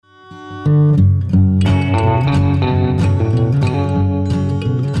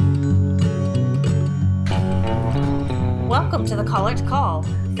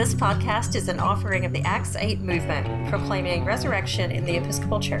This podcast is an offering of the Acts 8 movement, proclaiming resurrection in the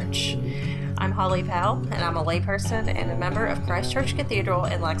Episcopal Church. I'm Holly Powell, and I'm a layperson and a member of Christ Church Cathedral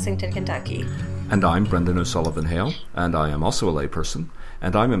in Lexington, Kentucky. And I'm Brendan O'Sullivan Hale, and I am also a layperson,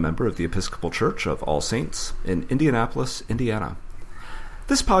 and I'm a member of the Episcopal Church of All Saints in Indianapolis, Indiana.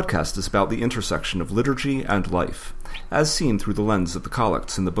 This podcast is about the intersection of liturgy and life, as seen through the lens of the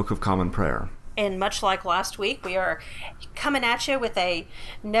collects in the Book of Common Prayer. And much like last week, we are coming at you with a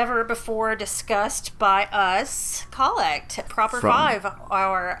never-before-discussed by us collect. Proper 5.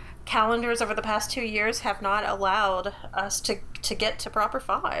 Our calendars over the past 2 years have not allowed us to get to Proper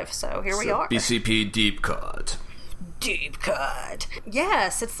 5, so here we are. BCP Deep Cut. Deep Cut.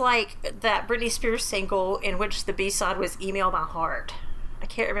 Yes, it's like that Britney Spears single in which the B-side was Email My Heart. I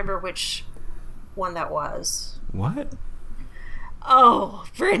can't remember which one that was. What? Oh,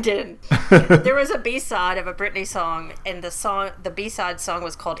 Brendan. There was a B-side of a Britney song, and the B-side song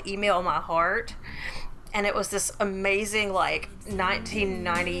was called Email My Heart. And it was this amazing,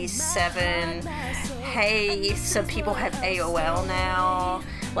 1997, hey, some people have AOL now.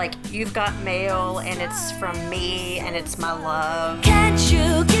 You've got mail, and it's from me, and it's my love. Can't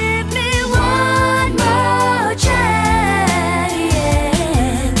you give me one more chance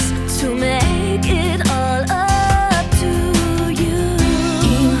to make it all up to you?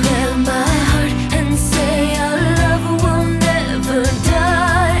 Email my heart and say our love will never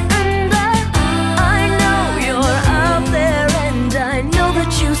die. And I know you're out there, and I know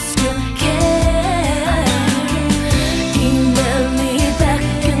that you still care. Email me back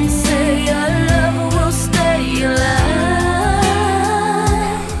and say our love will stay alive.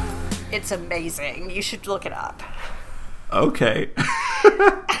 It's amazing. You should look it up. Okay.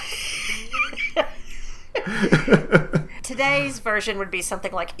 Today's version would be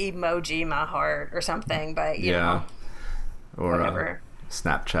something like Emoji My Heart or something, but you know, or whatever.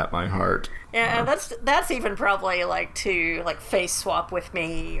 Snapchat My Heart. Yeah, that's even probably to face swap with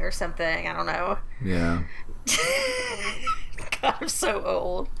me or something. I don't know. Yeah. God, I'm so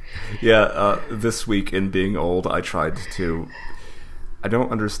old. Yeah, this week in being old, I don't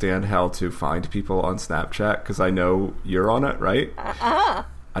understand how to find people on Snapchat, because I know you're on it, right? Uh-huh.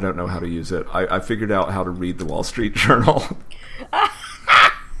 I don't know how to use it. I figured out how to read the Wall Street Journal.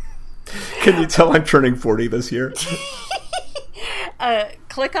 Can you tell I'm turning 40 this year?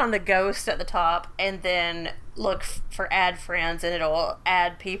 Click on the ghost at the top and then look for add friends, and it'll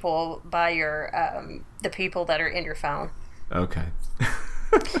add people by your the people that are in your phone. Okay.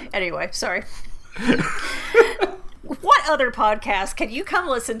 Anyway, sorry. What other podcast can you come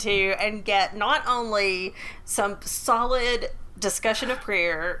listen to and get not only some solid discussion of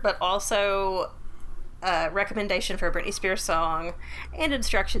prayer, but also a recommendation for a Britney Spears song and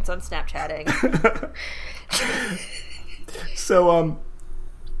instructions on Snapchatting? So,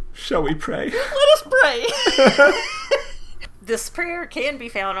 shall we pray? Let us pray. This prayer can be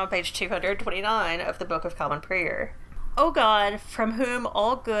found on page 229 of the Book of Common Prayer. O God, from whom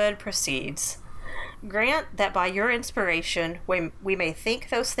all good proceeds, grant that by your inspiration we may think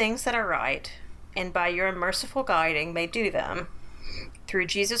those things that are right, and by your merciful guiding may do them. Through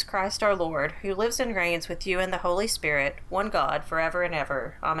Jesus Christ our Lord, who lives and reigns with you in the Holy Spirit, one God, forever and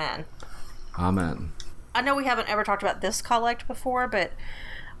ever. Amen. Amen. I know we haven't ever talked about this collect before, but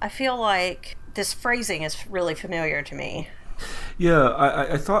I feel like this phrasing is really familiar to me. Yeah,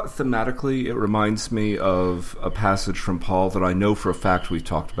 I thought thematically it reminds me of a passage from Paul that I know for a fact we've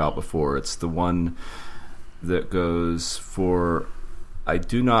talked about before. It's the one that goes, "For I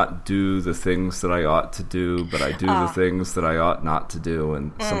do not do the things that I ought to do, but I do the things that I ought not to do,"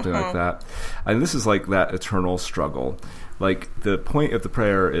 and something like that. And this is like that eternal struggle. The point of the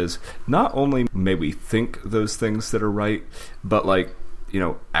prayer is not only may we think those things that are right, but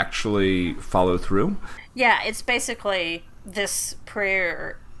actually follow through. Yeah, it's basically this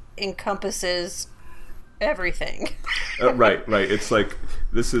prayer encompasses everything. Right. It's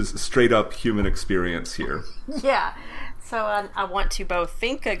this is straight up human experience here. Yeah. So I want to both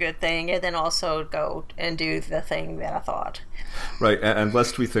think a good thing and then also go and do the thing that I thought. Right, and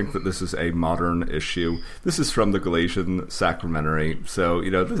lest we think that this is a modern issue, this is from the Galatian Sacramentary. So,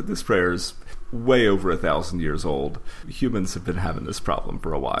 this prayer is way over 1,000 years old. Humans have been having this problem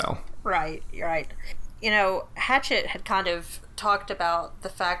for a while. Right. Hatchett had kind of talked about the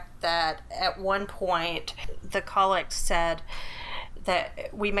fact that at one point the collect said that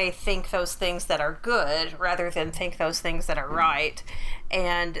we may think those things that are good rather than think those things that are right,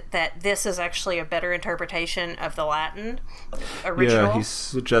 and that this is actually a better interpretation of the Latin original. Yeah, he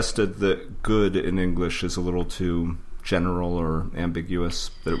suggested that good in English is a little too general or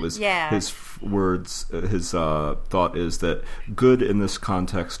ambiguous. That it was Yeah. his words. His thought is that good in this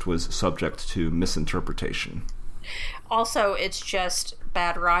context was subject to misinterpretation. Also, it's just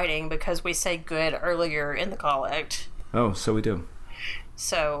bad writing because we say good earlier in the collect. Oh, so we do.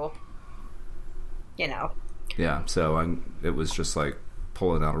 So, Yeah. So it was just like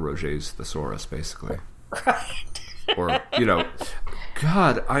pulling out a Roget's thesaurus, basically. Right. Or,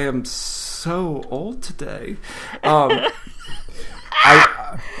 God, I am so old today. I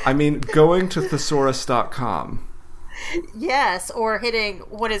mean, going to thesaurus.com. Yes, or hitting,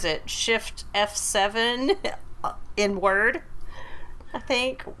 what is it, Shift F7 in Word, I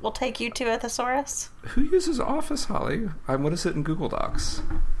think, will take you to a thesaurus. Who uses Office, Holly? What is it in Google Docs?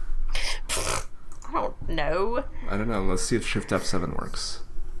 I don't know. I don't know. Let's see if Shift F7 works.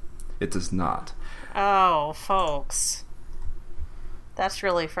 It does not. Oh, folks. That's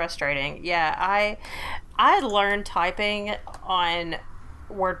really frustrating. Yeah, I learned typing on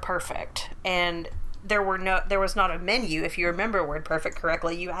WordPerfect, and there was not a menu. If you remember WordPerfect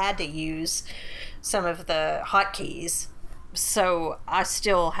correctly, you had to use some of the hotkeys. So I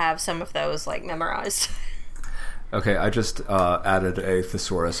still have some of those memorized. Okay, I just added a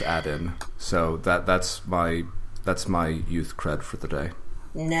thesaurus add-in, so that's my youth cred for the day.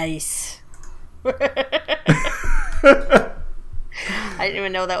 Nice. I didn't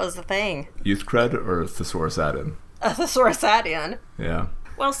even know that was the thing. Youth cred or thesaurus add-in? A thesaurus add-in. Yeah.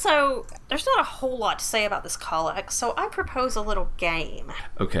 Well, so there's not a whole lot to say about this collect, so I propose a little game.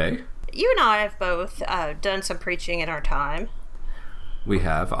 Okay. You and I have both done some preaching in our time. We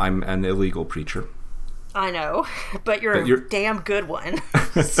have. I'm an illegal preacher. I know, but you're a damn good one.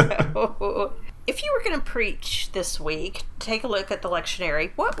 So, if you were going to preach this week, take a look at the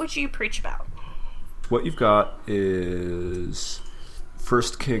lectionary. What would you preach about? What you've got is 1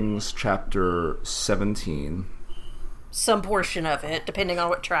 Kings chapter 17. Some portion of it, depending on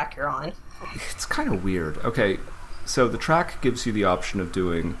what track you're on. It's kind of weird. Okay, so the track gives you the option of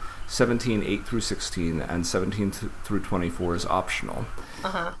doing 17, 8 through 16, and 17 through 24 is optional.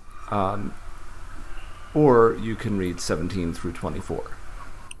 Uh-huh. Or you can read 17 through 24.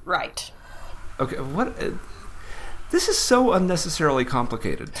 Right. Okay, what... This is so unnecessarily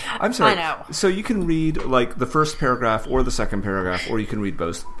complicated. I'm sorry. I know. So you can read the first paragraph or the second paragraph, or you can read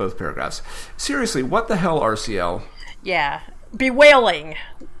both paragraphs. Seriously, what the hell, RCL? Yeah. Bewailing.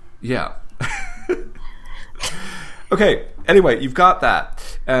 Yeah. Okay, anyway, you've got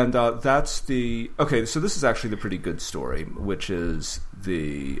that. And that's the... Okay, so this is actually the pretty good story, which is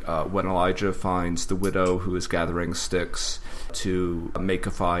when Elijah finds the widow who is gathering sticks to make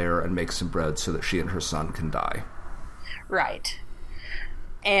a fire and make some bread so that she and her son can die. Right.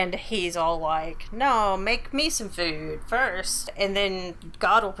 And he's all like, no, make me some food first, and then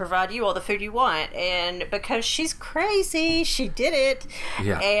God will provide you all the food you want. And because she's crazy, she did it.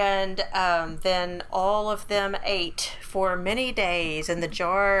 Yeah. And then all of them ate for many days, and the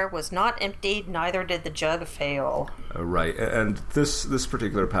jar was not emptied, neither did the jug fail. Right. And this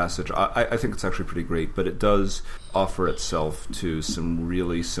particular passage, I think it's actually pretty great, but it does offer itself to some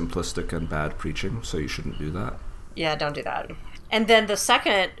really simplistic and bad preaching, so you shouldn't do that. Yeah, don't do that. And then the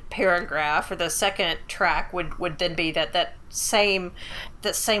second paragraph, or the second track, would then be that same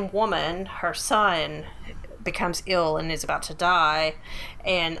woman, her son, becomes ill and is about to die,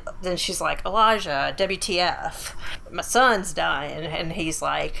 and then she's like, Elijah, WTF, my son's dying, and he's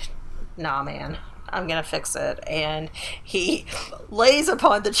like, nah, man, I'm gonna fix it, and he lays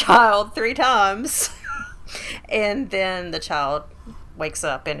upon the child 3 times, and then the child wakes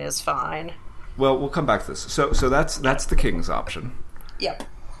up and is fine. Well, we'll come back to this. So that's the king's option. Yep.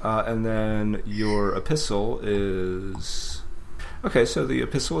 And then your epistle is... Okay, so the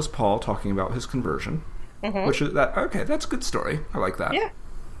epistle is Paul talking about his conversion. Mm-hmm. Which is that... Okay, that's a good story. I like that. Yeah.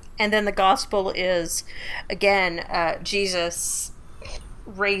 And then the gospel is, again, Jesus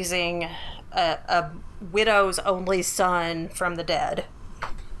raising a widow's only son from the dead.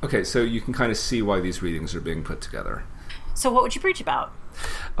 Okay, so you can kind of see why these readings are being put together. So what would you preach about?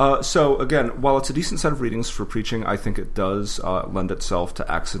 So again, while it's a decent set of readings for preaching, I think it does lend itself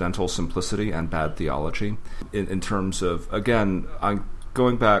to accidental simplicity and bad theology. In terms of, again, I'm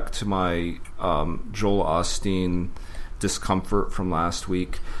going back to my Joel Osteen discomfort from last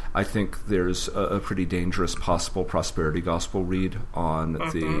week. I think there's a pretty dangerous possible prosperity gospel read on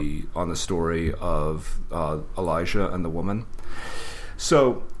the story of Elijah and the woman.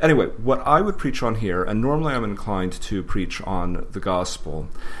 So, anyway, what I would preach on here, and normally I'm inclined to preach on the gospel,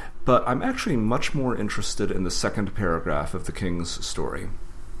 but I'm actually much more interested in the second paragraph of the king's story.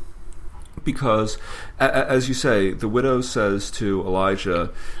 Because, as you say, the widow says to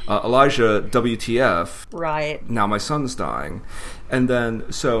Elijah, Elijah, WTF, Right. now my son's dying. And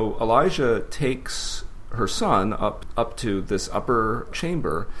then, so Elijah takes her son up to this upper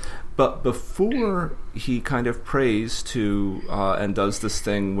chamber, but before he kind of prays to, and does this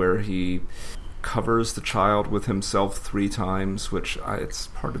thing where he covers the child with himself 3 times, which it's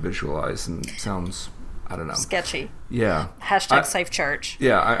hard to visualize and sounds, I don't know. Sketchy. Yeah. Hashtag safe church.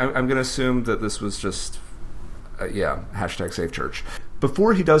 Yeah, I'm going to assume that this was just, hashtag safe church.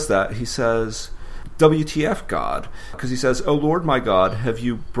 Before he does that, he says, WTF, God? Because he says, O Lord my God, have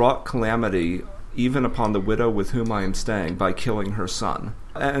you brought calamity even upon the widow with whom I am staying by killing her son?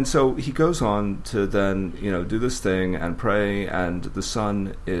 And so he goes on to then, do this thing and pray, and the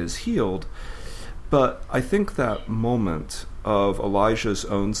son is healed. But I think that moment of Elijah's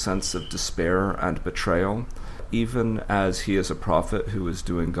own sense of despair and betrayal, even as he is a prophet who is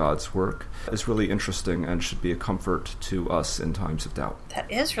doing God's work, is really interesting and should be a comfort to us in times of doubt.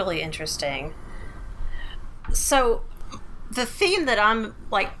 That is really interesting. So the theme that I'm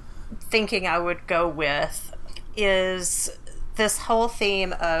thinking I would go with is this whole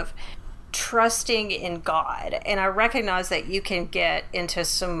theme of trusting in God. And I recognize that you can get into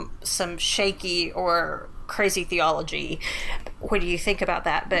some shaky or crazy theology when you think about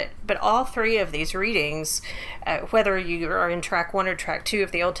that, but all 3 of these readings, whether you are in track 1 or track 2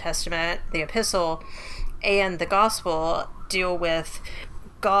 of the Old Testament, the epistle and the gospel, deal with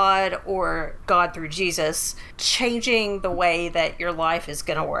God or God through Jesus changing the way that your life is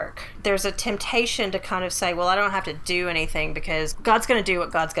going to work. There's a temptation to kind of say, well, I don't have to do anything because God's going to do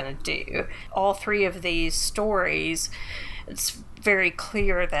what God's going to do. All 3 of these stories, it's very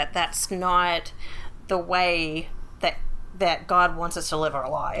clear that that's not the way that God wants us to live our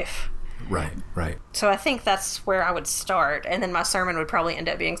life. Right. So I think that's where I would start, and then my sermon would probably end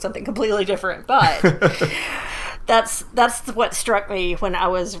up being something completely different, but that's what struck me when I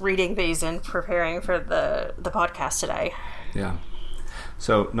was reading these and preparing for the podcast today. Yeah.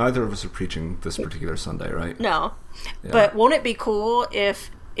 So neither of us are preaching this particular Sunday, right? No. Yeah. But won't it be cool if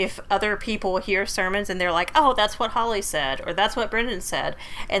other people hear sermons and they're like, oh, that's what Holly said, or that's what Brendan said,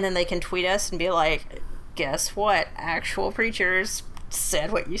 and then they can tweet us and be like, guess what? Actual preachers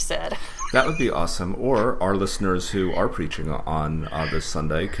said what you said. That would be awesome. Or our listeners who are preaching on this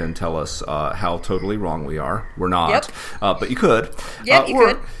Sunday can tell us how totally wrong we are. We're not, Yep. But you could. Yep, you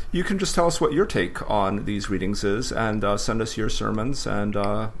could. You can just tell us what your take on these readings is, and send us your sermons. And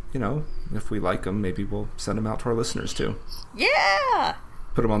if we like them, maybe we'll send them out to our listeners too. Yeah.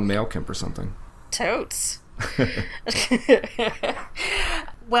 Put them on the MailChimp or something. Totes.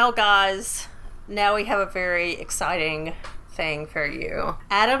 Well, guys, now we have a very exciting thing for you.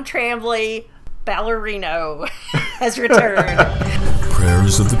 Adam Trambley, Ballerino, has returned.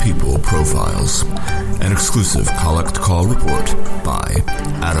 Prayers of the People Profiles, an exclusive Collect Call report by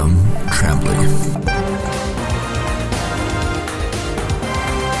Adam Trambley.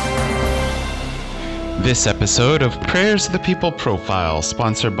 This episode of Prayers of the People Profile,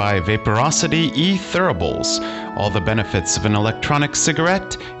 sponsored by Vaporosity e-Therables, all the benefits of an electronic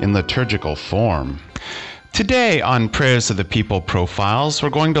cigarette in liturgical form. Today on Prayers of the People Profiles, we're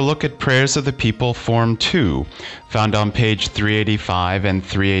going to look at Prayers of the People Form 2, found on page 385 and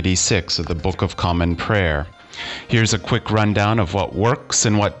 386 of the Book of Common Prayer. Here's a quick rundown of what works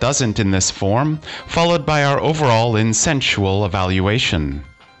and what doesn't in this form, followed by our overall insensual evaluation.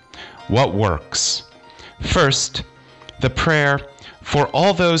 What works? First, the prayer, for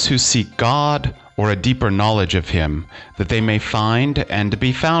all those who seek God or a deeper knowledge of Him, that they may find and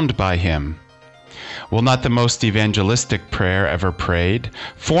be found by Him. While not the most evangelistic prayer ever prayed,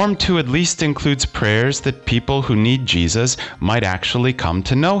 Form 2 at least includes prayers that people who need Jesus might actually come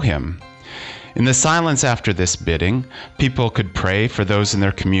to know Him. In the silence after this bidding, people could pray for those in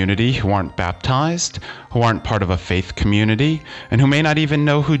their community who aren't baptized, who aren't part of a faith community, and who may not even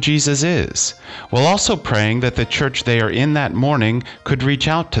know who Jesus is, while also praying that the church they are in that morning could reach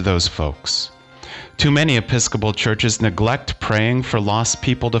out to those folks. Too many Episcopal churches neglect praying for lost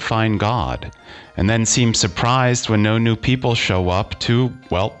people to find God, and then seem surprised when no new people show up to,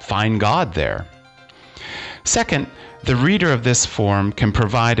 find God there. Second, the reader of this form can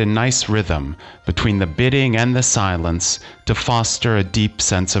provide a nice rhythm between the bidding and the silence to foster a deep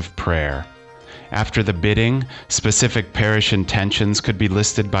sense of prayer. After the bidding, specific parish intentions could be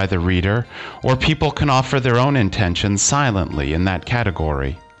listed by the reader, or people can offer their own intentions silently in that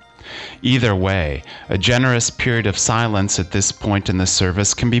category. Either way, a generous period of silence at this point in the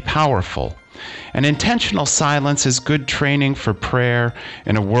service can be powerful. And intentional silence is good training for prayer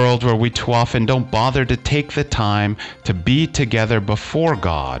in a world where we too often don't bother to take the time to be together before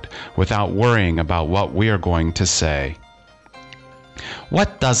God without worrying about what we are going to say.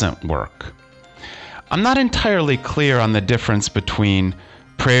 What doesn't work? I'm not entirely clear on the difference between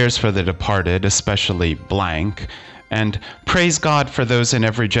prayers for the departed, especially blank, and praise God for those in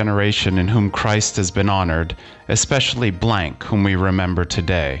every generation in whom Christ has been honored, especially blank, whom we remember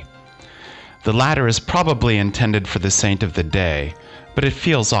today. The latter is probably intended for the saint of the day, but it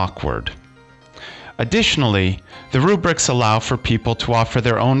feels awkward. Additionally, the rubrics allow for people to offer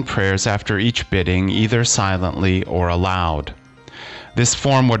their own prayers after each bidding, either silently or aloud. This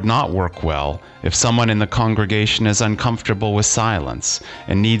form would not work well if someone in the congregation is uncomfortable with silence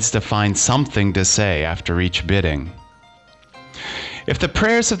and needs to find something to say after each bidding. If the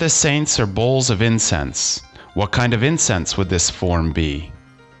prayers of the saints are bowls of incense, what kind of incense would this form be?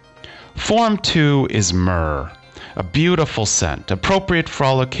 Form 2 is myrrh, a beautiful scent, appropriate for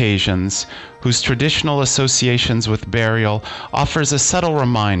all occasions, whose traditional associations with burial offers a subtle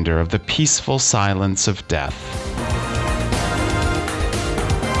reminder of the peaceful silence of death.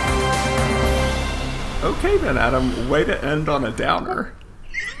 Okay then, Adam, way to end on a downer.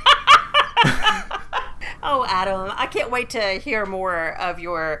 Oh, Adam, I can't wait to hear more of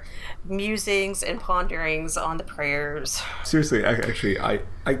your musings and ponderings on the prayers. Seriously, actually, I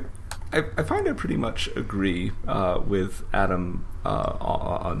find I pretty much agree with Adam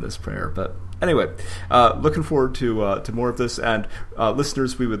on this prayer. But anyway, looking forward to more of this. And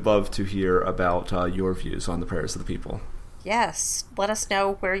listeners, we would love to hear about your views on the prayers of the people. Yes, let us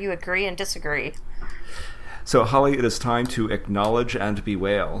know where you agree and disagree. So, Holly, it is time to acknowledge and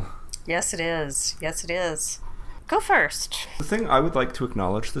bewail. Yes, it is. Yes, it is. Go first. The thing I would like to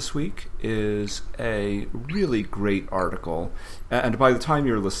acknowledge this week is a really great article. And by the time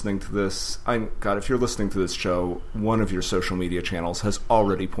you're listening to this, if you're listening to this show, one of your social media channels has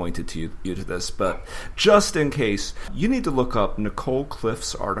already pointed to you to this. But just in case, you need to look up Nicole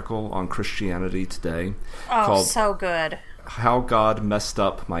Cliff's article on Christianity Today. Oh, so good. How God Messed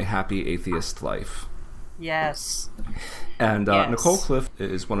Up My Happy Atheist Life. Yes. And yes. Nicole Cliff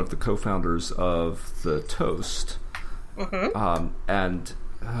is one of the co-founders of The Toast. Mm-hmm. And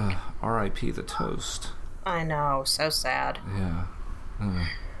R.I.P. The Toast. I know, so sad. Yeah.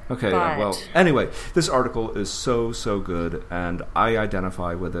 Okay, well, anyway, this article is so good, and I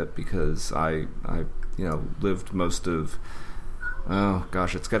identify with it because I lived most of... Oh,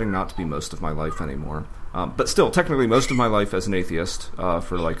 gosh, it's getting not to be most of my life anymore. But still, technically most of my life as an atheist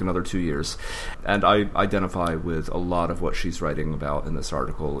for like another 2 years. And I identify with a lot of what she's writing about in this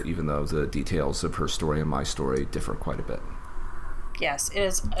article, even though the details of her story and my story differ quite a bit. Yes, it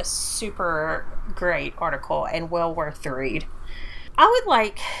is a super great article and well worth the read. I would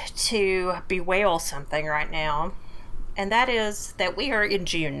like to bewail something right now, and that is that we are in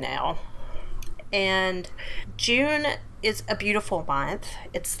June now. And June is a beautiful month.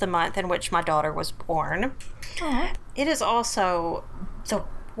 It's the month in which my daughter was born. Aww. It is also the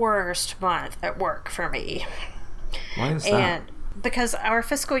worst month at work for me. Why is that? And because our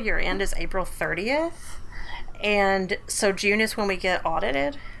fiscal year end is April 30th, and so June is when we get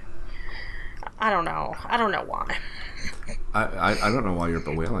audited. I don't know why. I don't know why you're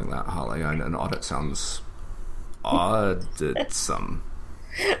bewailing that, Holly. An audit sounds odd-some.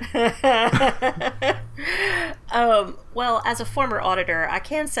 Well, as a former auditor, I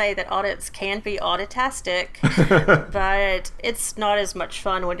can say that audits can be auditastic, but it's not as much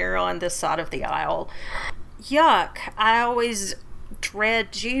fun when you're on this side of the aisle. Yuck. I always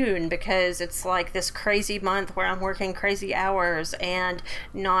dread June because it's like this crazy month where I'm working crazy hours and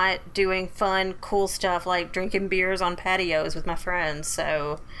not doing fun, cool stuff like drinking beers on patios with my friends,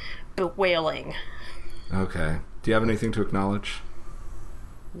 so bewailing. Okay. Do you have anything to acknowledge?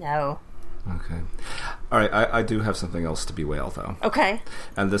 No. Okay. All right, I do have something else to bewail, though. Okay.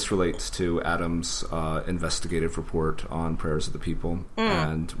 And this relates to Adam's investigative report on Prayers of the People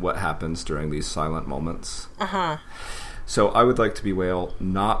and what happens during these silent moments. Uh-huh. So I would like to bewail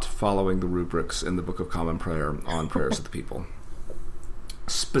not following the rubrics in the Book of Common Prayer on Prayers of the People.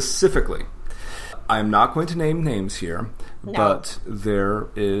 Specifically, I'm not going to name names here, but there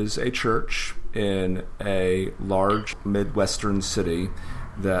is a church in a large Midwestern city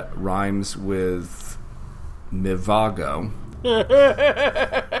that rhymes with Mivago.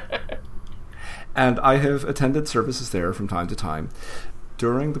 And I have attended services there from time to time.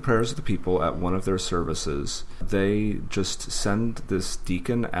 during the prayers of the people at one of their services, they just send this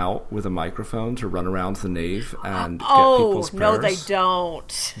deacon out with a microphone to run around the nave and get people's prayers. No, they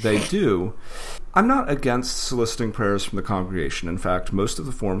don't. They do. I'm not against soliciting prayers from the congregation. In fact, most of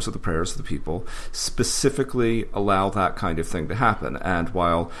the forms of the prayers of the people specifically allow that kind of thing to happen. And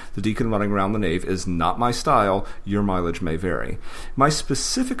while the deacon running around the nave is not my style, your mileage may vary. My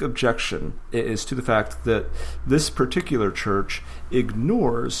specific objection is to the fact that this particular church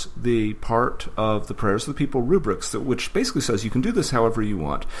ignores the part of the prayers of the people rubrics, which basically says you can do this however you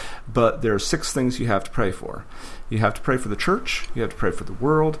want, but there are 6 things you have to pray for. You have to pray for the church, you have to pray for the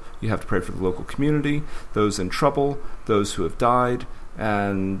world, you have to pray for the local community, those in trouble, those who have died,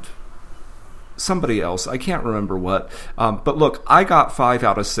 and somebody else. I can't remember what. But look, I got 5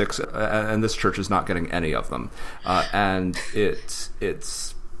 out of 6, and this church is not getting any of them. And I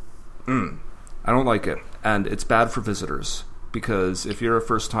don't like it. And it's bad for visitors. Because if you're a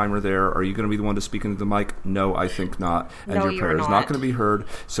first-timer there, are you going to be the one to speak into the mic? No, I think not. And No, your prayer you're is not going to be heard.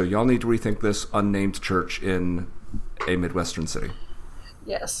 So y'all need to rethink this unnamed church in a Midwestern city.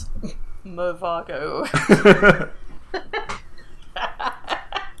 Yes. Movago.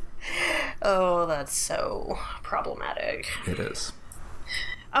 Oh, that's so problematic. It is.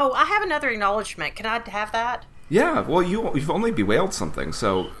 Oh, I have another acknowledgement. Can I have that? Yeah, well, you've only bewailed something,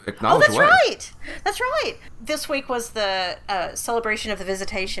 so Oh, acknowledge that's away. right. That's right. This week was the celebration of the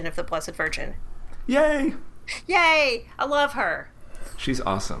visitation of the Blessed Virgin. Yay! Yay! I love her. She's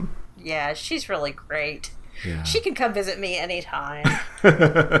awesome. Yeah, she's really great. Yeah. She can come visit me anytime.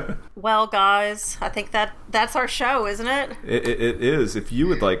 Well, guys, I think that's our show, isn't it? It is. If you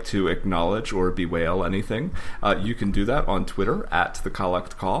would like to acknowledge or bewail anything, you can do that on Twitter at The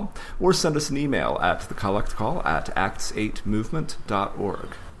Collect Call, or send us an email at thecollectcall@acts8movement.org.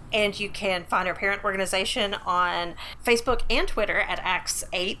 And you can find our parent organization on Facebook and Twitter at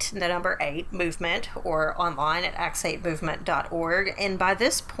Acts8, the number 8 movement, or online at acts8movement.org. And by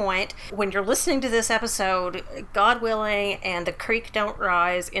this point, when you're listening to this episode, God willing, and the creek don't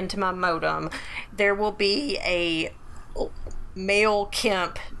rise into my modem, there will be a Mail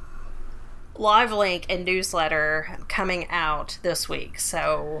Kemp live link and newsletter coming out this week.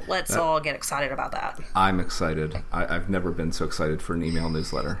 So let's all get excited about that. I'm excited. I've never been so excited for an email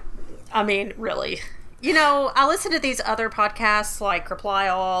newsletter. I mean, really. You know, I listen to these other podcasts like Reply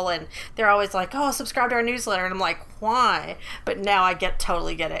All, and they're always like, oh, subscribe to our newsletter. And I'm like, why? But now I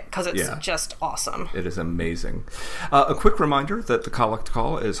totally get it, because it's just awesome. It is amazing. A quick reminder that the Collect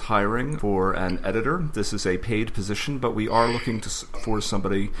Call is hiring for an editor. This is a paid position, but we are looking for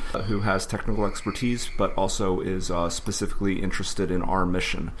somebody who has technical expertise, but also is specifically interested in our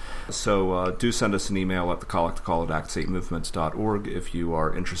mission. So do send us an email at thecollectcall@acts8movement.org if you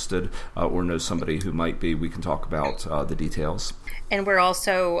are interested or know somebody who might be. We can talk about the details. And we're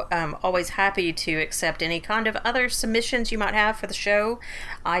also always happy to accept any kind of other submissions you might have for the show,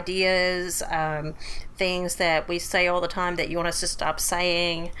 ideas, things that we say all the time that you want us to stop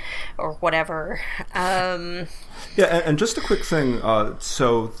saying, or whatever. Yeah, and just a quick thing,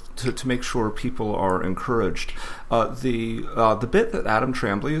 so to make sure people are encouraged, the bit that Adam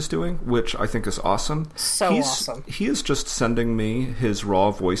Tremblay is doing, which I think is awesome. Awesome. He is just sending me his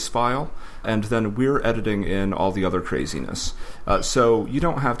raw voice file, and then we're editing in all the other craziness. So you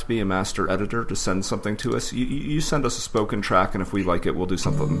don't have to be a master editor to send something to us. You send us a spoken track, and if we like it, we'll do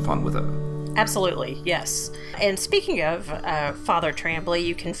something fun with it. Absolutely, yes. And speaking of Father Tremblay,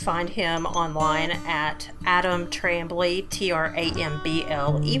 you can find him online at Adam Tremblay,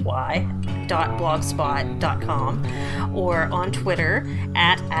 TRAMBLEY.blogspot.com, or on Twitter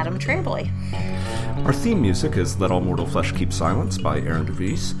at Adam Tremblay. Our theme music is Let All Mortal Flesh Keep Silence by Aaron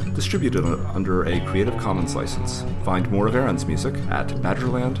DeVries, distributed under a Creative Commons license. Find more of Aaron's music at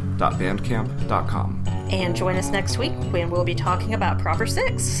badgerland.bandcamp.com. And join us next week when we'll be talking about Proper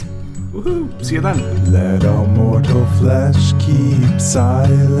 6. Woohoo! See you then! Let all mortal flesh keep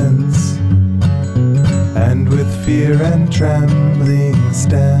silence, and with fear and trembling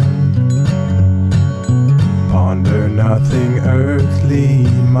stand. Ponder nothing earthly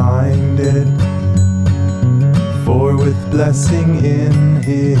minded, for with blessing in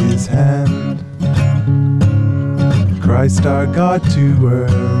his hand, Christ our God to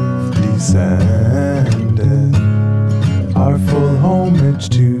earth descended, our full homage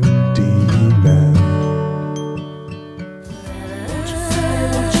to